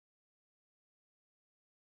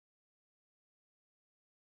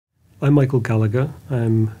I'm Michael Gallagher.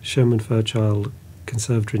 I'm Sherman Fairchild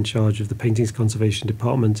Conservator in charge of the Paintings Conservation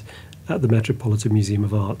Department at the Metropolitan Museum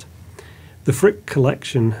of Art. The Frick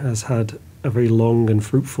collection has had a very long and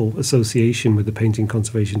fruitful association with the Painting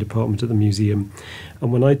Conservation Department at the museum.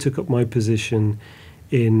 And when I took up my position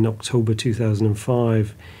in October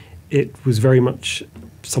 2005, it was very much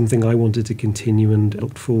something I wanted to continue and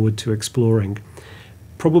looked forward to exploring.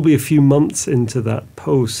 Probably a few months into that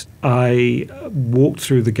post, I walked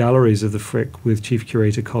through the galleries of the Frick with Chief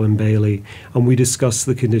Curator Colin Bailey, and we discussed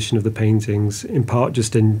the condition of the paintings, in part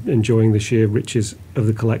just enjoying the sheer riches of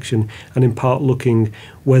the collection, and in part looking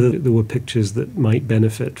whether there were pictures that might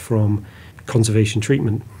benefit from conservation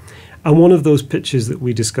treatment. And one of those pictures that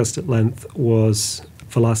we discussed at length was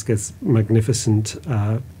Velázquez's magnificent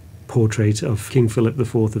portrait of King Philip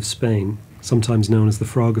IV of Spain, sometimes known as the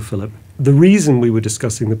Fraga Philip. The reason we were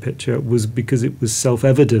discussing the picture was because it was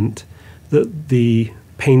self-evident that the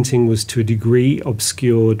painting was to a degree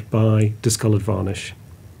obscured by discoloured varnish.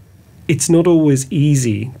 It's not always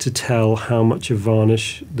easy to tell how much of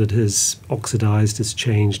varnish that has oxidised, has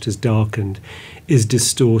changed, has darkened, is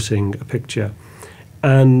distorting a picture.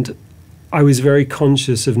 And I was very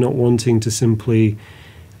conscious of not wanting to simply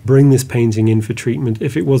bring this painting in for treatment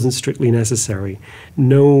if it wasn't strictly necessary.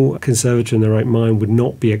 No conservator in their right mind would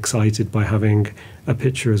not be excited by having a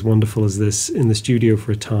picture as wonderful as this in the studio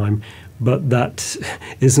for a time, but that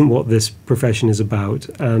isn't what this profession is about,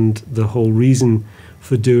 and the whole reason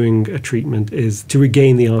for doing a treatment is to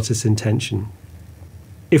regain the artist's intention.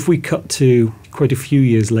 If we cut to quite a few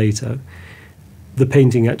years later, the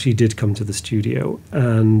painting actually did come to the studio,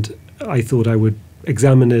 and I thought I would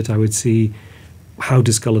examine it, I would see how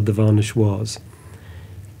discoloured the varnish was.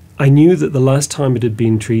 I knew that the last time it had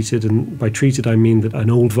been treated, and by treated I mean that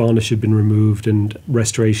an old varnish had been removed and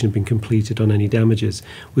restoration had been completed on any damages,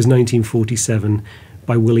 was 1947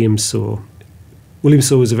 by William Saw. William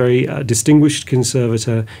Saw was a very distinguished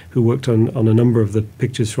conservator who worked on a number of the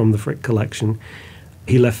pictures from the Frick collection.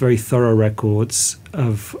 He left very thorough records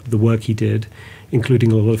of the work he did,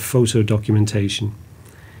 including a lot of photo documentation.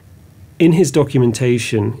 In his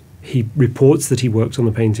documentation, he reports that he worked on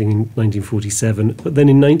the painting in 1947, but then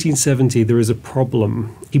in 1970 there is a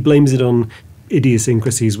problem. He blames it on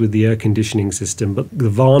idiosyncrasies with the air conditioning system, but the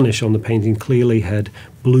varnish on the painting clearly had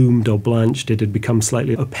bloomed or blanched. It had become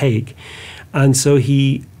slightly opaque. And so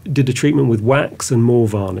he did a treatment with wax and more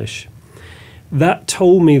varnish. That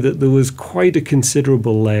told me that there was quite a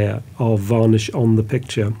considerable layer of varnish on the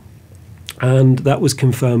picture, and that was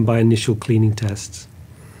confirmed by initial cleaning tests.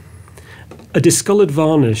 A discoloured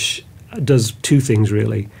varnish does two things,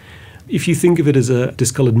 really. If you think of it as a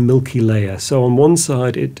discoloured milky layer, so on one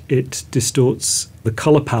side it distorts the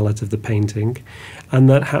colour palette of the painting, and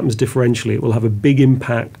that happens differentially. It will have a big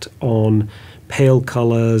impact on pale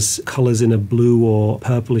colours, colours in a blue or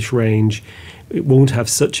purplish range. It won't have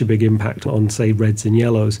such a big impact on, say, reds and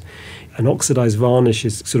yellows. An oxidised varnish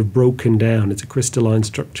is sort of broken down. It's a crystalline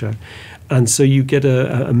structure. And so you get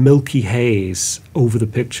a milky haze over the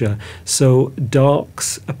picture. So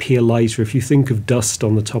darks appear lighter. If you think of dust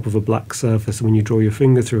on the top of a black surface, and when you draw your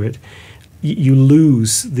finger through it, you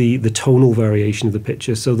lose the tonal variation of the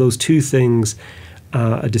picture. So those two things,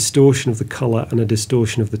 a distortion of the colour and a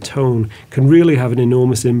distortion of the tone, can really have an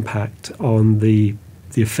enormous impact on the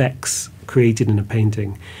effects created in a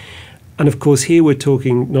painting. And of course, here we're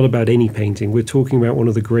talking not about any painting. We're talking about one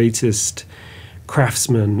of the greatest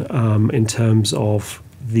craftsmen in terms of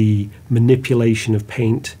the manipulation of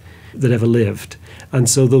paint that ever lived. And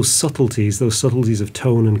so those subtleties of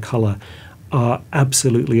tone and colour are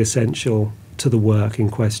absolutely essential to the work in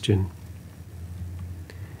question.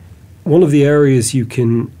 One of the areas you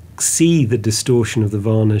can see the distortion of the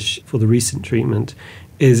varnish for the recent treatment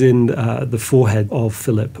is in the forehead of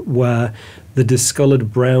Philip, where the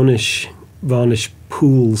discoloured brownish varnish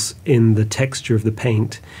pools in the texture of the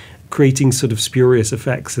paint, creating sort of spurious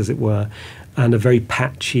effects, as it were, and a very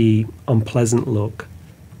patchy, unpleasant look.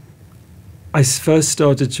 I first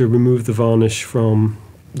started to remove the varnish from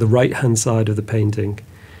the right-hand side of the painting.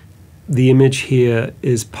 The image here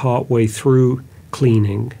is part-way through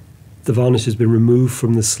cleaning. The varnish has been removed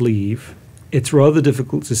from the sleeve. It's rather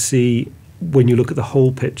difficult to see when you look at the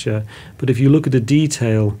whole picture, but if you look at a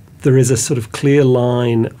detail, there is a sort of clear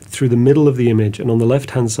line through the middle of the image, and on the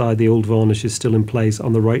left-hand side the old varnish is still in place,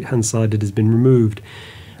 on the right-hand side it has been removed.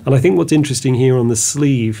 And I think what's interesting here on the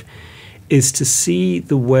sleeve is to see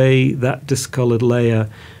the way that discoloured layer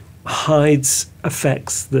hides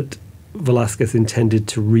effects that Velázquez intended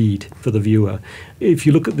to read for the viewer. If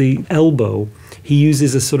you look at the elbow, he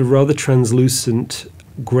uses a sort of rather translucent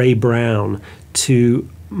grey-brown to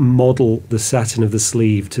model the satin of the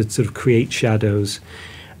sleeve to sort of create shadows.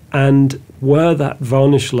 And where that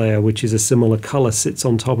varnish layer, which is a similar colour, sits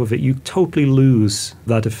on top of it, you totally lose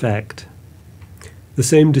that effect. The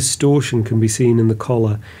same distortion can be seen in the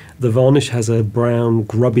collar. The varnish has a brown,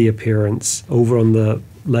 grubby appearance over on the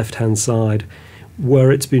left-hand side.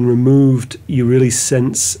 Where it's been removed, you really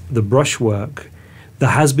sense the brushwork. There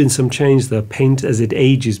has been some change. The paint, as it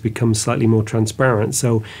ages, becomes slightly more transparent.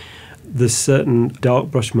 So there's certain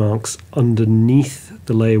dark brush marks underneath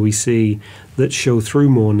the layer we see that show through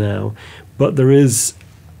more now. But there is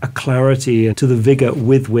a clarity to the vigour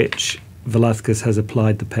with which Velázquez has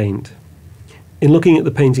applied the paint. In looking at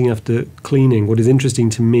the painting after cleaning, what is interesting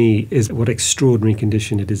to me is what extraordinary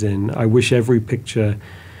condition it is in. I wish every picture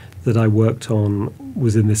that I worked on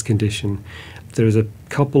was in this condition. There's a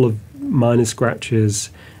couple of minor scratches,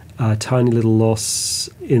 a tiny little loss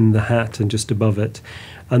in the hat and just above it.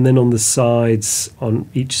 And then on the sides, on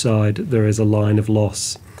each side, there is a line of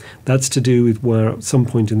loss. That's to do with where at some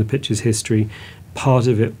point in the picture's history, part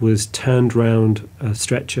of it was turned round a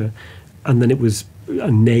stretcher and then it was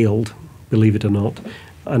nailed, believe it or not.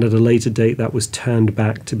 And at a later date, that was turned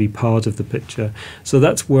back to be part of the picture. So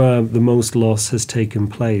that's where the most loss has taken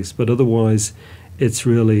place. But otherwise, it's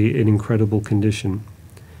really in incredible condition.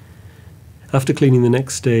 After cleaning, the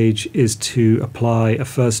next stage is to apply a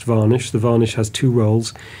first varnish. The varnish has two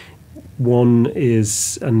roles. One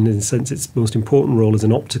is, and in a sense its most important role, is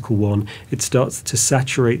an optical one. It starts to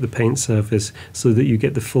saturate the paint surface so that you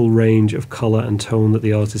get the full range of colour and tone that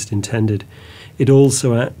the artist intended. It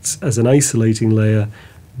also acts as an isolating layer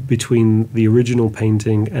between the original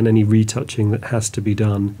painting and any retouching that has to be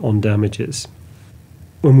done on damages.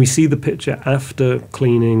 When we see the picture after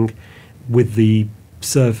cleaning with the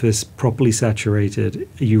surface properly saturated,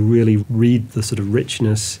 you really read the sort of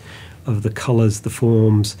richness of the colours, the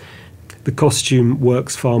forms. The costume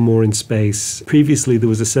works far more in space. Previously, there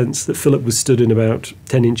was a sense that Philip was stood in about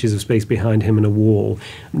 10 inches of space behind him in a wall.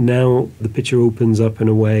 Now the picture opens up in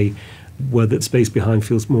a way where that space behind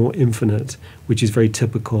feels more infinite, which is very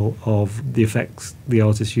typical of the effects the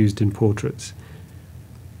artist used in portraits.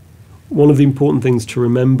 One of the important things to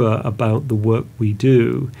remember about the work we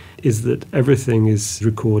do is that everything is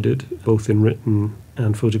recorded, both in written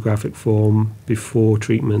and photographic form, before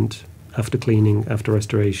treatment, after cleaning, after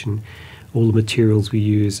restoration. All the materials we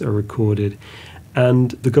use are recorded.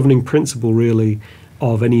 And the governing principle, really,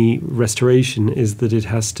 of any restoration is that it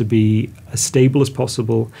has to be as stable as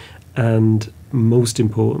possible and, most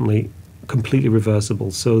importantly, completely reversible,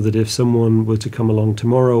 so that if someone were to come along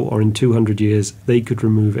tomorrow or in 200 years, they could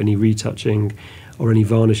remove any retouching or any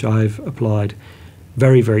varnish I've applied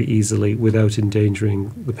very, very easily without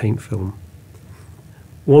endangering the paint film.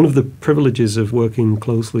 One of the privileges of working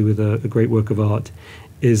closely with a great work of art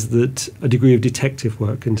is that a degree of detective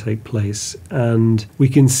work can take place, and we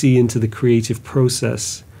can see into the creative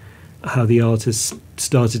process how the artists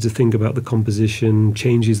started to think about the composition,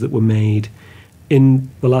 changes that were made. In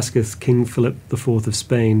Velázquez, King Philip IV of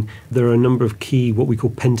Spain, there are a number of key, what we call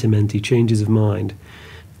pentimenti, changes of mind.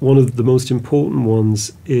 One of the most important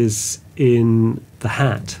ones is in the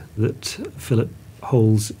hat that Philip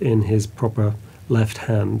holds in his proper left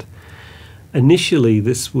hand. Initially,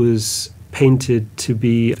 this was painted to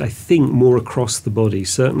be, I think, more across the body.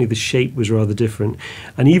 Certainly the shape was rather different.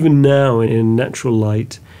 And even now, in natural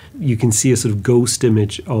light, you can see a sort of ghost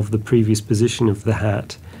image of the previous position of the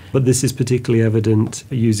hat. But this is particularly evident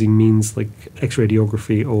using means like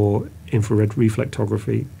X-radiography or infrared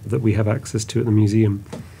reflectography that we have access to at the museum.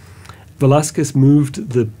 Velázquez moved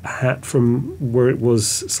the hat from where it was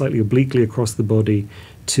slightly obliquely across the body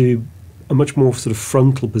to a much more sort of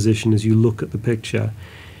frontal position as you look at the picture.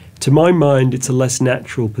 To my mind, it's a less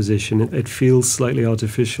natural position. It feels slightly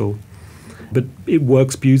artificial, but it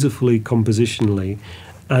works beautifully compositionally,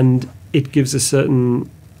 and it gives a certain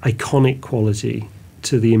iconic quality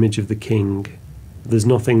to the image of the king. There's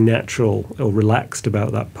nothing natural or relaxed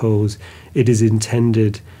about that pose. It is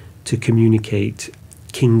intended to communicate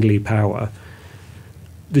kingly power.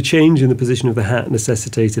 The change in the position of the hat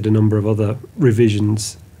necessitated a number of other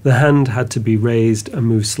revisions. The hand had to be raised and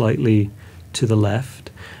moved slightly to the left,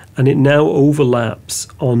 and it now overlaps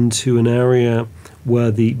onto an area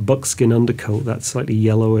where the buckskin undercoat, that slightly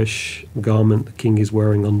yellowish garment the king is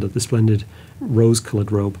wearing under the splendid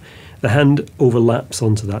rose-coloured robe, the hand overlaps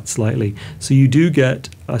onto that slightly. So you do get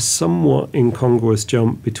a somewhat incongruous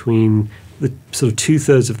jump between the sort of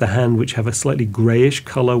two-thirds of the hand, which have a slightly greyish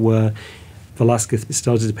colour, where Velázquez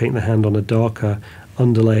started to paint the hand on a darker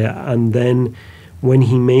underlayer, and then when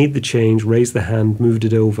he made the change, raised the hand, moved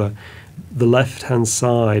it over, the left-hand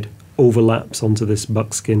side overlaps onto this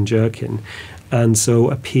buckskin jerkin and so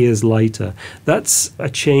appears lighter. That's a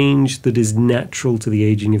change that is natural to the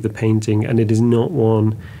aging of the painting, and it is not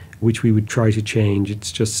one which we would try to change.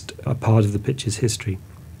 It's just a part of the picture's history.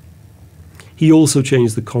 He also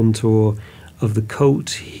changed the contour of the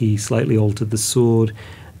coat. He slightly altered the sword.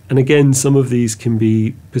 And again, some of these can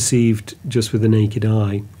be perceived just with the naked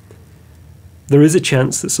eye. There is a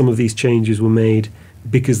chance that some of these changes were made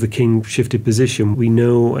because the king shifted position. We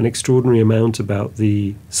know an extraordinary amount about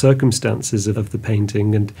the circumstances of the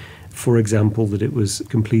painting, and for example, that it was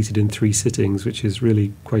completed in 3 sittings, which is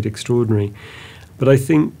really quite extraordinary. But I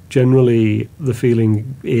think generally the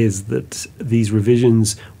feeling is that these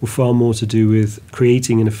revisions were far more to do with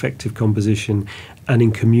creating an effective composition and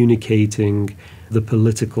in communicating the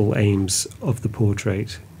political aims of the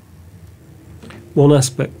portrait. One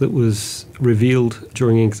aspect that was revealed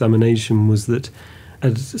during examination was that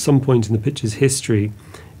at some point in the picture's history,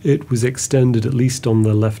 it was extended at least on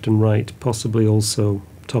the left and right, possibly also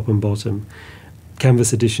top and bottom.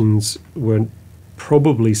 Canvas additions were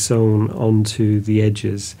probably sewn onto the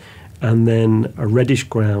edges, and then a reddish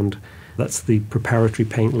ground, that's the preparatory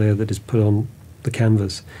paint layer that is put on the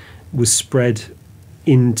canvas, was spread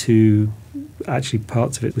into, actually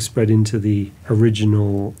parts of it was spread into the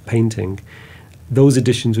original painting. Those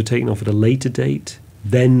additions were taken off at a later date.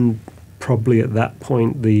 Then probably at that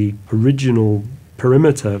point the original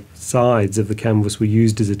perimeter sides of the canvas were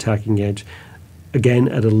used as a tacking edge. Again,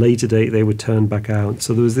 at a later date, they were turned back out.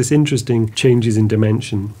 So there was this interesting changes in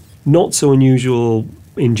dimension. Not so unusual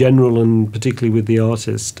in general, and particularly with the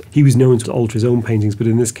artist. He was known to alter his own paintings, but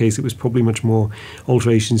in this case, it was probably much more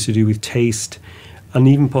alterations to do with taste and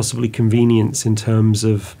even possibly convenience in terms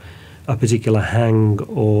of a particular hang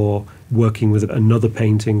or working with another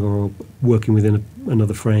painting or working within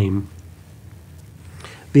another frame.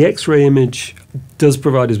 The X-ray image does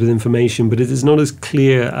provide us with information, but it is not as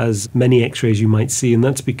clear as many X-rays you might see, and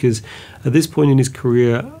that's because at this point in his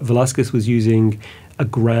career, Velázquez was using a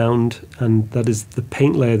ground, and that is the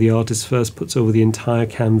paint layer the artist first puts over the entire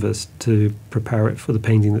canvas to prepare it for the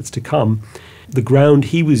painting that's to come. The ground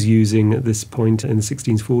he was using at this point in the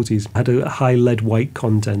 1640s had a high lead white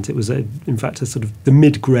content. It was, in fact, a sort of the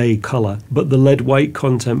mid-grey colour, but the lead white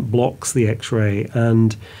content blocks the X-ray,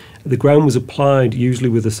 and the ground was applied usually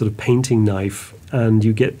with a sort of painting knife, and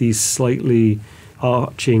you get these slightly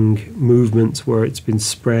arching movements where it's been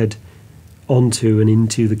spread onto and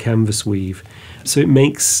into the canvas weave. So it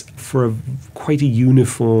makes for quite a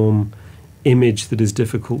uniform image that is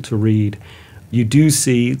difficult to read. You do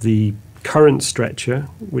see the current stretcher,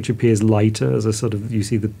 which appears lighter as a sort of, you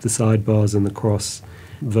see the sidebars and the cross,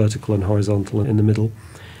 vertical and horizontal in the middle.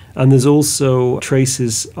 And there's also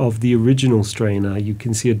traces of the original strainer. You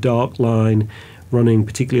can see a dark line running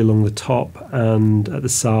particularly along the top and at the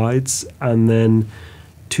sides, and then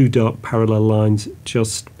 2 dark parallel lines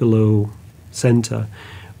just below center,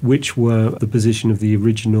 which were the position of the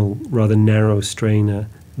original rather narrow strainer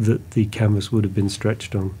that the canvas would have been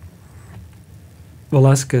stretched on.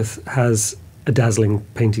 Velázquez has a dazzling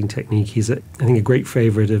painting technique. He's, I think, a great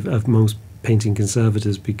favorite of most painting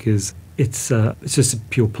conservators because it's just a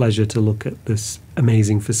pure pleasure to look at this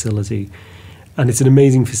amazing facility. And it's an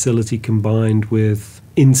amazing facility combined with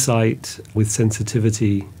insight, with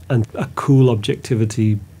sensitivity, and a cool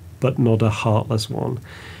objectivity, but not a heartless one.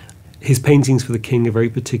 His paintings for the king are very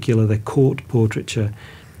particular. They're court portraiture.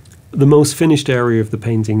 The most finished area of the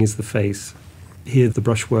painting is the face. Here the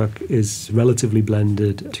brushwork is relatively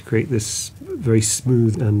blended to create this very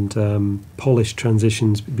smooth and polished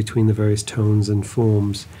transitions between the various tones and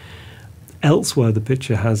forms. Elsewhere, the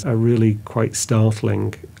picture has a really quite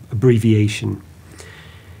startling abbreviation.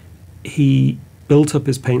 He built up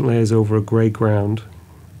his paint layers over a grey ground.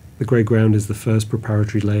 The grey ground is the first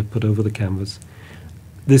preparatory layer put over the canvas.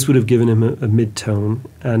 This would have given him a mid-tone,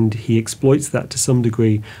 and he exploits that to some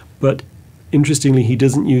degree, but interestingly, he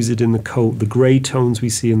doesn't use it in the coat. The grey tones we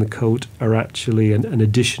see in the coat are actually an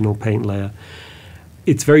additional paint layer.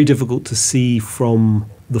 It's very difficult to see from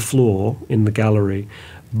the floor in the gallery,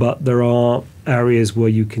 but there are areas where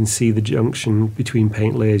you can see the junction between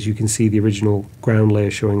paint layers. You can see the original ground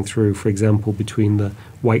layer showing through, for example, between the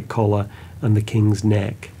white collar and the king's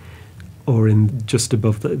neck, or in just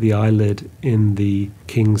above the eyelid in the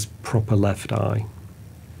king's proper left eye.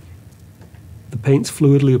 The paint's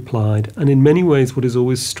fluidly applied, and in many ways what is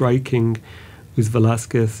always striking with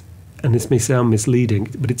Velázquez, and this may sound misleading,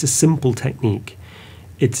 but it's a simple technique.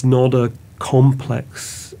 It's not a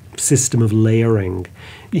complex system of layering.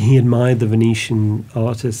 He admired the Venetian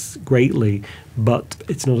artists greatly, but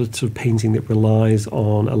it's not a sort of painting that relies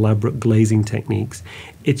on elaborate glazing techniques.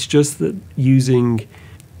 It's just that using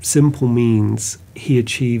simple means he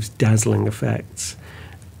achieves dazzling effects,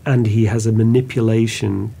 and he has a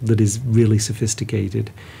manipulation that is really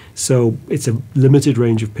sophisticated. So it's a limited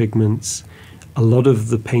range of pigments. A lot of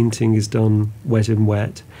the painting is done wet and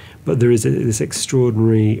wet, but there is this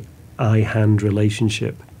extraordinary eye-hand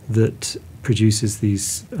relationship that produces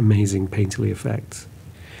these amazing painterly effects.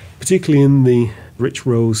 Particularly in the rich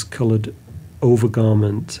rose-coloured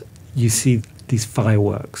overgarment, you see these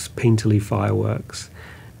fireworks, painterly fireworks.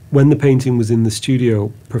 When the painting was in the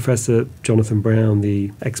studio, Professor Jonathan Brown,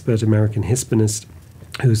 the expert American Hispanist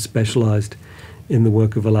who specialised in the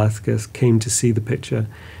work of Velázquez, came to see the picture,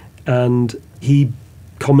 and he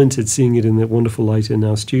commented, seeing it in the wonderful light in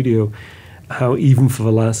our studio, how even for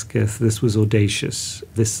Velázquez this was audacious,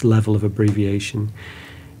 this level of abbreviation.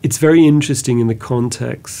 It's very interesting in the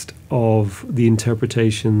context of the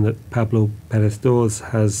interpretation that Pablo Pérez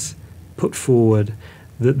has put forward,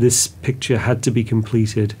 that this picture had to be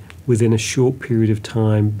completed within a short period of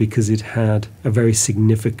time because it had a very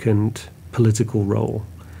significant political role.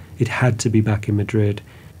 It had to be back in Madrid.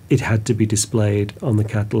 It had to be displayed on the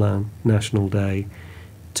Catalan National Day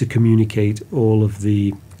to communicate all of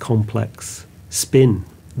the complex spin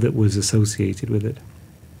that was associated with it.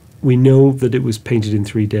 We know that it was painted in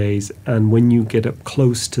 3 days, and when you get up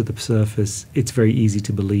close to the surface, it's very easy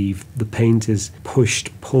to believe. The paint is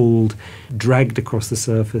pushed, pulled, dragged across the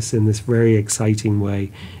surface in this very exciting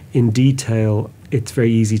way. In detail, it's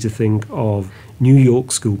very easy to think of New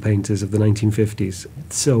York school painters of the 1950s.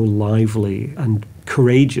 So lively and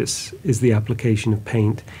courageous is the application of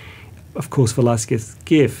paint. Of course, Velázquez's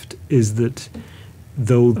gift is that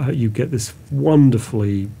though you get this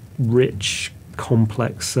wonderfully rich,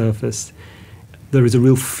 complex surface, there is a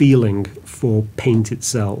real feeling for paint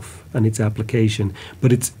itself and its application,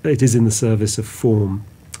 but it is in the service of form.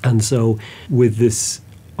 And so with this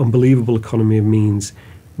unbelievable economy of means,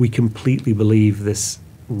 we completely believe this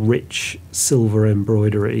rich silver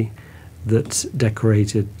embroidery that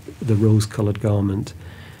decorated the rose-coloured garment.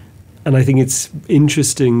 And I think it's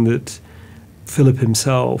interesting that Philip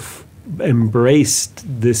himself embraced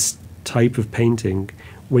this type of painting.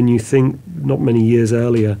 When you think not many years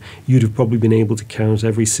earlier, you'd have probably been able to count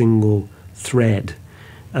every single thread,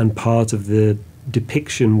 and part of the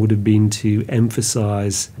depiction would have been to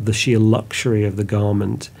emphasize the sheer luxury of the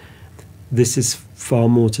garment. This is far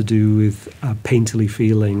more to do with a painterly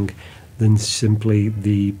feeling than simply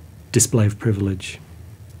the display of privilege.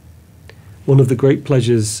 One of the great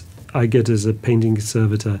pleasures I get as a painting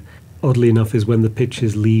conservator, oddly enough, is when the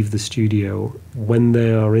pictures leave the studio. When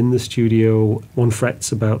they are in the studio, one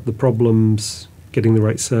frets about the problems, getting the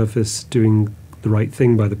right surface, doing the right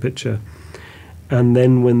thing by the picture. And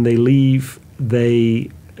then when they leave, they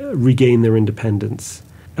regain their independence.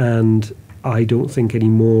 And I don't think any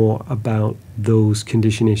more about those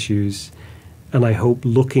condition issues. And I hope,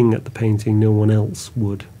 looking at the painting, no one else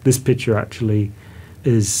would. This picture actually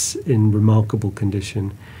is in remarkable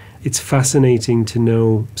condition. It's fascinating to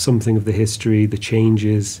know something of the history, the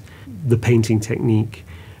changes, the painting technique.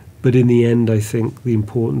 But in the end, I think the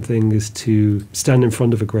important thing is to stand in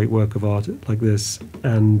front of a great work of art like this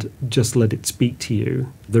and just let it speak to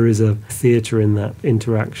you. There is a theatre in that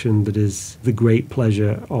interaction that is the great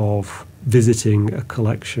pleasure of visiting a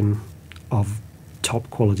collection of top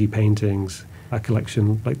quality paintings, a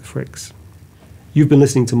collection like the Fricks. You've been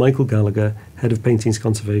listening to Michael Gallagher, Head of Paintings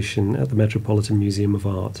Conservation at the Metropolitan Museum of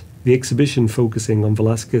Art. The exhibition focusing on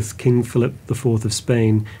Velázquez, King Philip IV of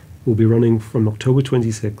Spain, will be running from October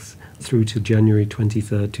 26th through to January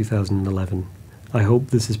 23rd, 2011. I hope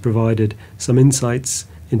this has provided some insights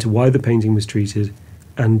into why the painting was treated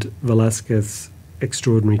and Velázquez's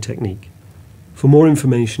extraordinary technique. For more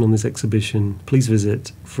information on this exhibition, please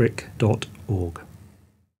visit frick.org.